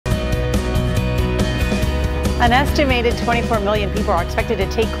An estimated 24 million people are expected to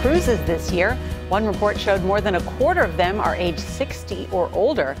take cruises this year. One report showed more than a quarter of them are age 60 or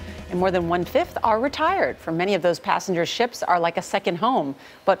older, and more than 1/5 are retired. For many of those passengers, ships are like a second home.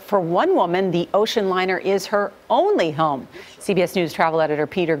 But for one woman, the ocean liner is her only home. CBS News travel editor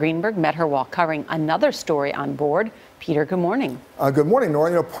Peter Greenberg met her while covering another story on board. Peter, good morning. Good morning, Nora.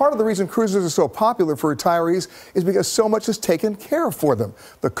 You know, part of the reason cruises are so popular for retirees is because so much is taken care of for them.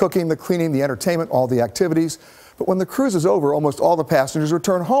 The cooking, the cleaning, the entertainment, all the activities. But when the cruise is over, almost all the passengers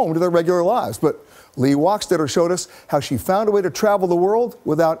return home to their regular lives. But Lee Wachstetter showed us how she found a way to travel the world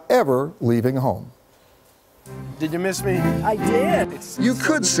without ever leaving home. Did you miss me? I did. You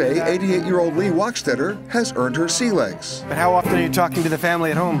could say 88-year-old Lee Wachstetter has earned her sea legs. But how often are you talking to the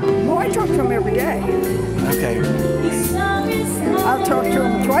family at home? Oh, I talk to him every day. Okay. I'll talk to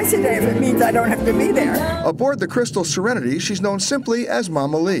him twice a day if it means I don't have to be there. Aboard the Crystal Serenity, she's known simply as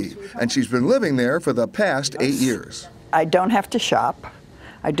Mama Lee, and she's been living there for the past 8 years. I don't have to shop.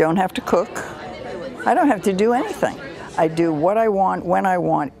 I don't have to cook. I don't have to do anything. I do what I want, when I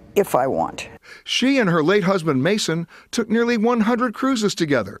want, if I want. She and her late husband Mason took nearly 100 cruises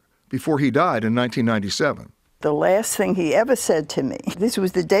together before he died in 1997. The last thing he ever said to me, this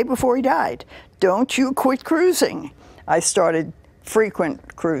was the day before he died, "Don't you quit cruising." I started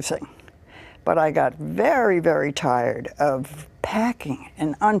frequent cruising, but I got very, very tired of packing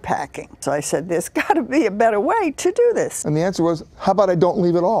and unpacking. So I said, there's got to be a better way to do this. And the answer was, how about I don't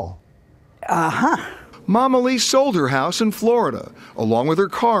leave at all? Mama Lee sold her house in Florida, along with her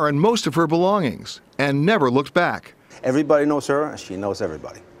car and most of her belongings, and never looked back. Everybody knows her, and she knows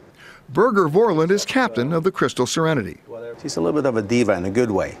everybody. Berger Vorland is captain of the Crystal Serenity. She's a little bit of a diva in a good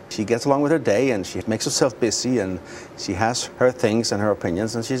way. She gets along with her day, and she makes herself busy, and she has her things and her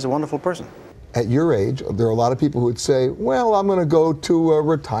opinions, and she's a wonderful person. At your age, there are a lot of people who would say, well, I'm going to go to a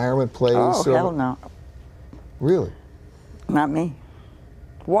retirement place. Oh, hell no. Really? Not me.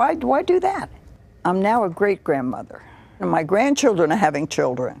 Why do that? I'm now a great-grandmother, and my grandchildren are having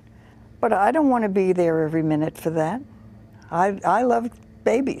children, but I don't want to be there every minute for that. I love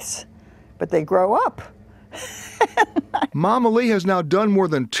babies, but they grow up. Mama Lee has now done more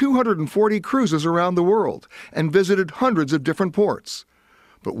than 240 cruises around the world and visited hundreds of different ports.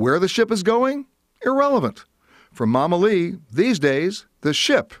 But where the ship is going? Irrelevant. For Mama Lee, these days, the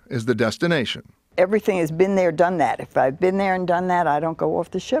ship is the destination. Everything has been there, done that. If I've been there and done that, I don't go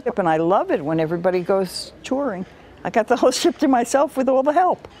off the ship. And I love it when everybody goes touring. I got the whole ship to myself with all the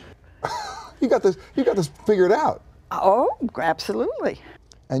help. You got this figured out. Oh, absolutely.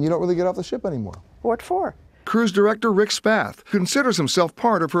 And you don't really get off the ship anymore. What for? Cruise director Rick Spath considers himself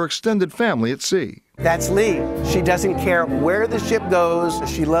part of her extended family at sea. That's Lee. She doesn't care where the ship goes.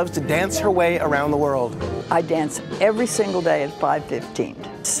 She loves to dance her way around the world. I dance every single day at 5:15,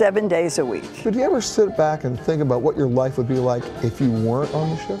 7 days a week. Did you ever sit back and think about what your life would be like if you weren't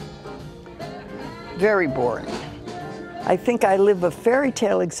on the ship? Very boring. I think I live a fairy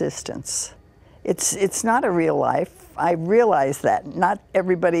tale existence. It's not a real life. I realize that. Not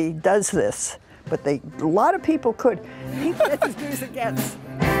everybody does this, but a lot of people could. He gets his dues and gets.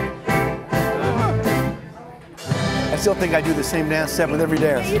 I still think I do the same dance step with every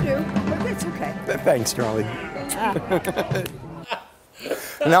dance. Yeah, you do, but that's okay. Thanks, Charlie.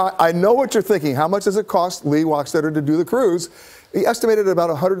 Now, I know what you're thinking. How much does it cost Lee Wachstetter to do the cruise? He estimated about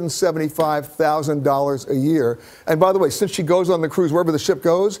 $175,000 a year. And by the way, since she goes on the cruise wherever the ship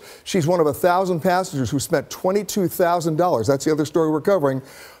goes, she's one of 1,000 passengers who spent $22,000. That's the other story we're covering.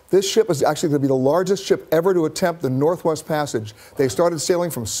 This ship is actually going to be the largest ship ever to attempt the Northwest Passage. They started sailing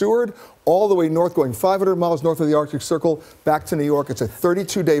from Seward all the way north, going 500 miles north of the Arctic Circle back to New York. It's a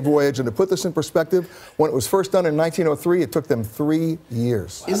 32-day voyage. And to put this in perspective, when it was first done in 1903, it took them 3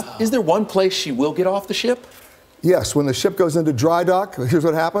 years. Is there one place she will get off the ship? Yes, when the ship goes into dry dock, here's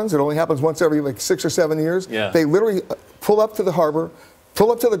what happens. It only happens once every 6 or 7 years. Yeah. They literally pull up to the harbor,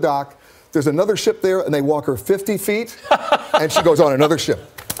 pull up to the dock. There's another ship there, and they walk her 50 feet, and she goes on another ship.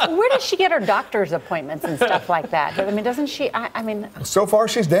 Where does she get her doctor's appointments and stuff like that? I mean, doesn't she? I mean, so far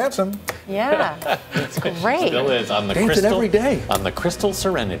she's dancing. Yeah, it's great. Still is on the Dancing Crystal every day. On the Crystal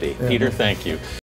Serenity. Yeah. Peter, thank you.